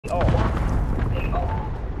I'm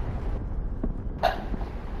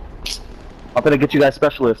gonna get you guys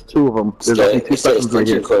specialists, 2 of them. There's only 2 specialists right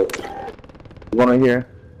here. One right here.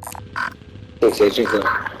 Extension code.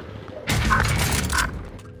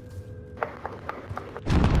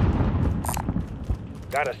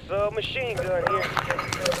 Got a submachine gun here.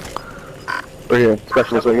 Right here,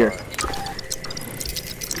 specialist right here.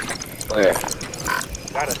 Where?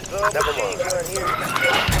 Got a submachine gun here.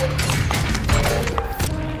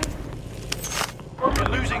 You're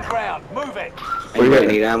losing ground. Move it. Anybody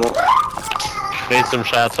need ammo? Need some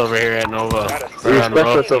shots over here at Nova. There's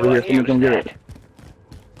specialists over here, someone can get it.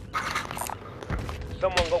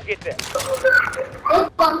 Someone go get that. I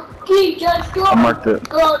marked it.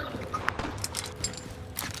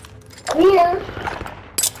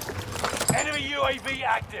 Enemy UAV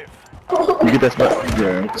active. You get that spot?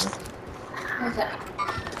 Yeah.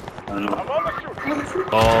 I don't know. I'm on the shoot.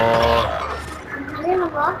 Oh,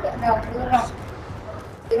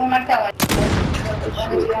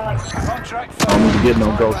 Contract I don't get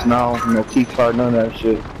no ghosts now, no key card, none of that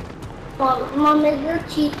shit. Mom, is your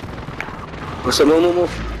cheap? What's up, Momo?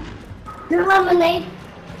 Your lemonade.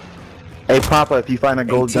 Hey Papa, if you find a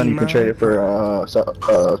gold gun, you can trade it for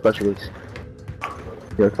specialists.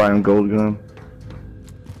 Yeah, find a gold gun.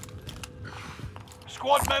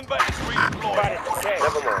 Squad member is redeployed.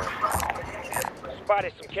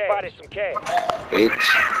 Spotted some cash. Spotted some cash. H.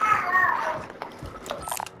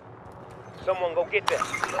 Someone go get that.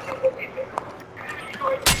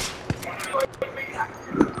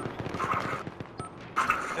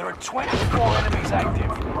 There are 24 enemies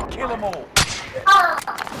active. Kill them all.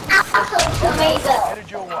 Apple tomato. Headed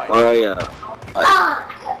your way. Oh yeah.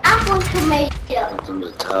 Apple tomato. I'm in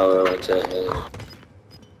the tower right there.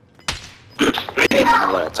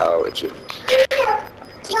 I'm on a tower with you.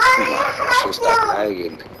 She'll stop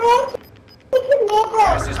lagging.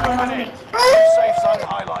 Gas is moving in. Safe zone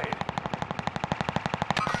highlighted.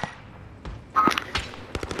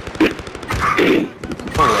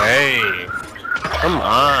 away. Come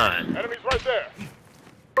on. Enemies right there.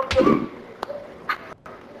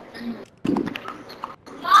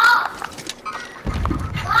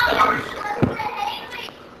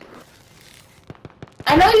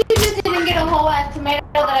 I know you just didn't get a whole ass tomato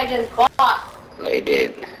that I just bought. They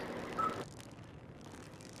did.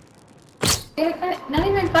 Not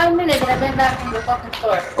even 5 minutes that I've been back from the fucking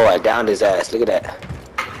store. Oh, I downed his ass. Look at that.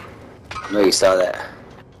 I know you saw that.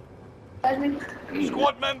 5 minutes?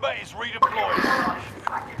 Squad member is redeployed.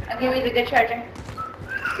 I'll give you the good charger.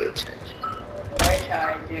 Good charge. Good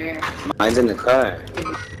charger. Mine's in the car.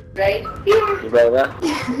 Right here. You better go.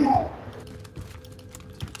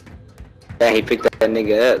 Yeah, he picked that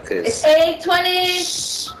nigga up, It's cause 820.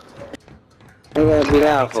 I'm gonna be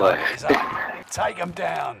down for it. Is up. Take them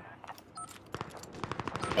down.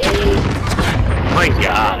 My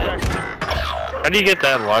God. How do you get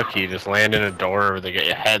that lucky? Just land in a door where they get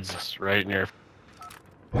your heads right in your...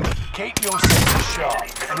 Keep your senses sharp.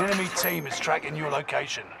 An enemy team is tracking your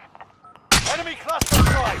location. Enemy cluster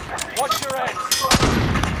strike. Watch your heads.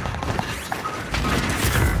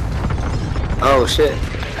 Oh shit.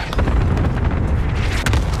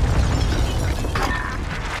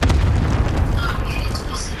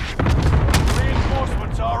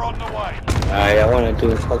 Reinforcements are on the way. Alright, I wanna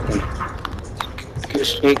do a fucking good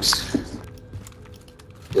streaks.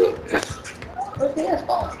 Do it. Where's the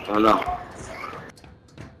asphalt? I don't know.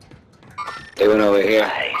 They went over here.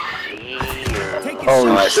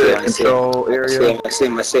 Holy I see shit, him, I see him. control I area. see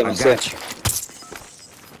him.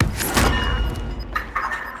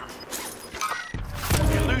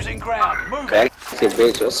 You're losing ground. Move it. Back to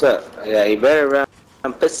bitch, what's up? Yeah, you better run,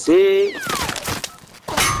 pussy.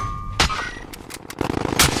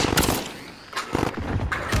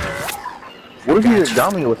 What if he just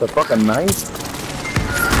got me with a fucking knife?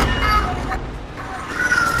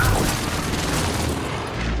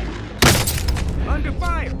 Under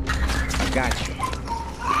fire. I got you.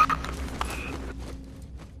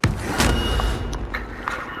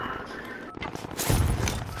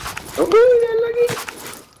 Oh, you're lucky.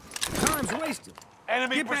 Time's wasted.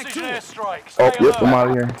 Enemy Get back precision to it. airstrike. Oh, Stay yep, I'm alert. out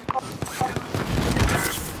of here.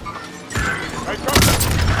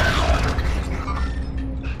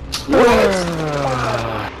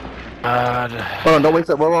 God. Hold on, don't waste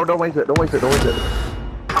it. Whoa, don't waste it. Don't waste it. Don't waste it.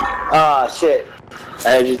 Ah, shit. I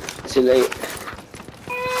heard you too late.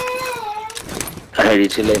 I heard you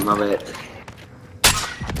too late, my bad.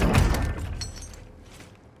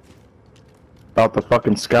 About the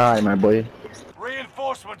fucking sky, my boy.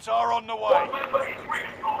 Reinforcements are on the way.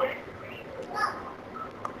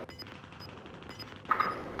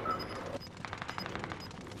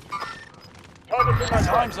 Targets in my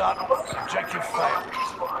sight. Time's up. Objective failed.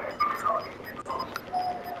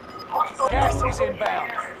 Gas is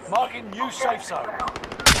inbound. Marking new safe zone.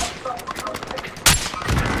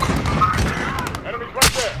 Enemies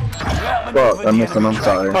right there. Fuck, I missed him, I'm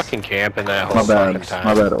sorry. Fucking camping that whole My fucking bad, time.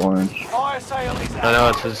 my bad, Orange. Fire sale is I know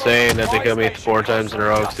it's insane that they kill me 4 times in a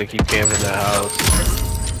row because they keep camping that house.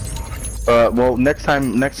 Well, next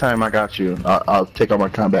time I got you. I'll take out my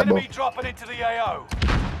combat bow. Enemy dropping into the AO.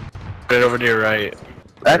 Right over to your right.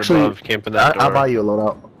 Actually, above, camping that door. I'll buy you a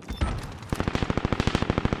loadout.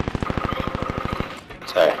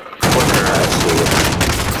 Sorry.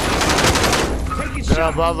 They're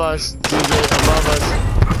above us. DJ, above us.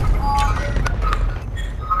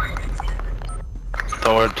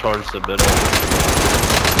 Towards the middle.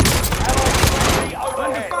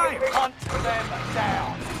 Under fire. Hunt them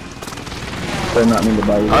down. Did not mean to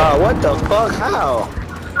buy you. Oh, what the fuck? How?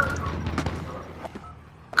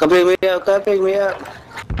 Come pick me up, come pick me up.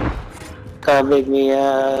 Come pick me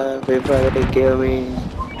up before they kill me.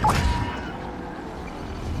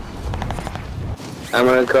 I'm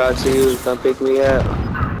gonna cross you, come pick me up.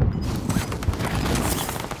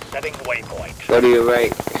 Setting waypoint. Go to your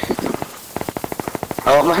right.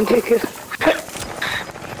 Oh my nigga.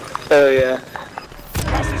 Oh yeah.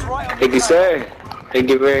 Gas is right on Thank you, sir. Thank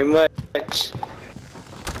you very much.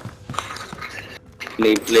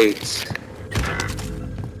 Need plates.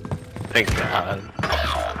 Thank God.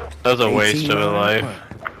 That was a waste of a life.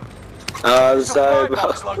 Oh, I'm sorry, bro.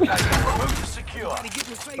 Box located. Move to secure.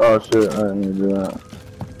 Oh shit, I didn't mean to do that.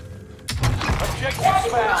 Objectives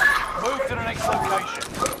found. Move to the next location.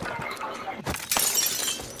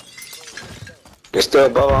 You're still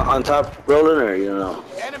above on top rolling, or you don't know?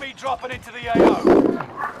 Enemy dropping into the AO.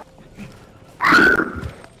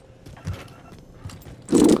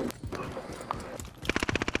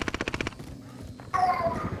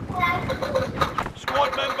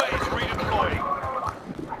 Squad member is redeploying.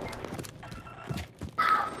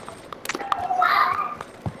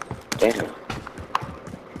 Damn.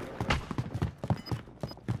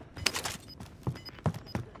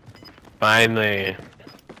 Finally.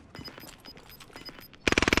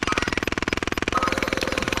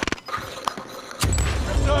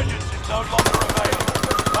 Resurgence is no longer available.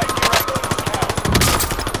 Make your exit count.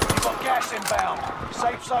 You've got gas inbound.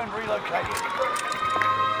 Safe zone relocated.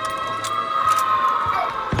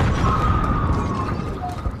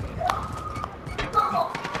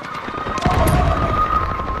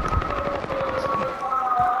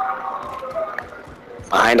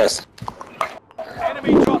 Behind us.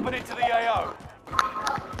 Enemy dropping into the AO.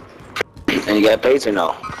 And you got plates or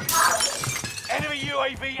no? Enemy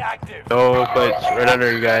UAV active. No, but it's right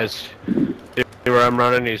under you guys. See where I'm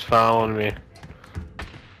running? He's following me.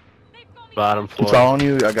 Bottom I'm floor. following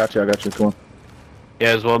you. I got you. Come on.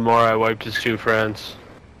 Yeah, there's one more. I wiped his 2 friends.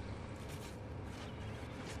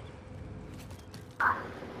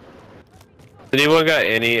 Anyone got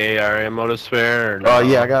any AR ammo to spare? Or no? Oh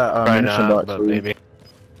yeah, I got Probably munition not, box. but for you. maybe.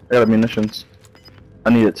 I got munitions. I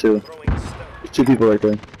need it too. Throwing stone. There's 2 people right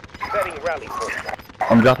there. Setting rally point.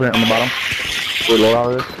 I'm dropping it on the bottom. We're low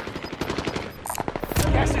out of this.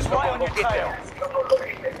 Gas is right on your tail.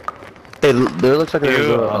 Hey, there looks like there's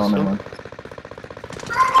You a. Oh, awesome. never mind.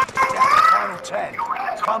 Final 10.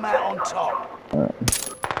 Come out on top.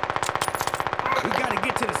 We gotta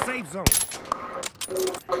get to the safe zone.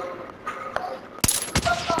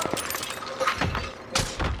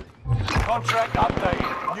 Contract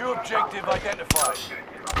updated. New objective identified.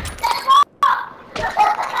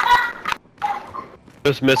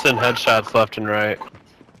 Just missing headshots left and right.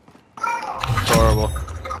 It's horrible.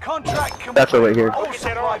 Contract complete. That's right here. All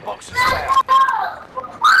supply boxes found.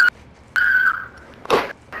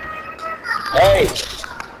 Hey!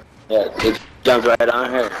 Yeah, it jumped right on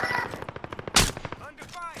her. Under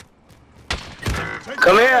fire.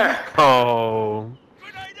 Come here! Oh.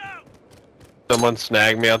 Someone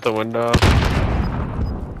snagged me out the window.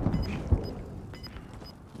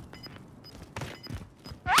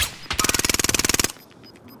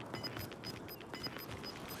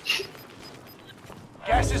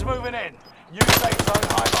 Gas is moving in. New safe zone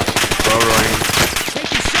highlighted. Bro running.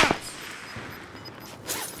 Taking shots.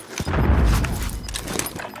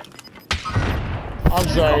 I'm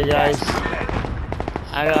sorry, guys.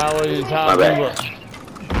 I wasn't My talking, bad. but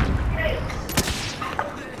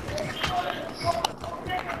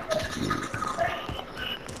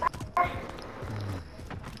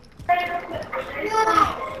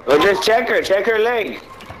Well, just check her leg.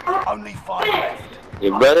 Only 5 left.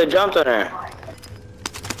 Your brother jumped on her.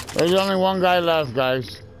 there's only one guy left,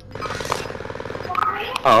 guys.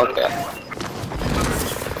 Oh, okay.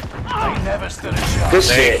 They never stood a chance. Good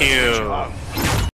Thank shit. you. Home.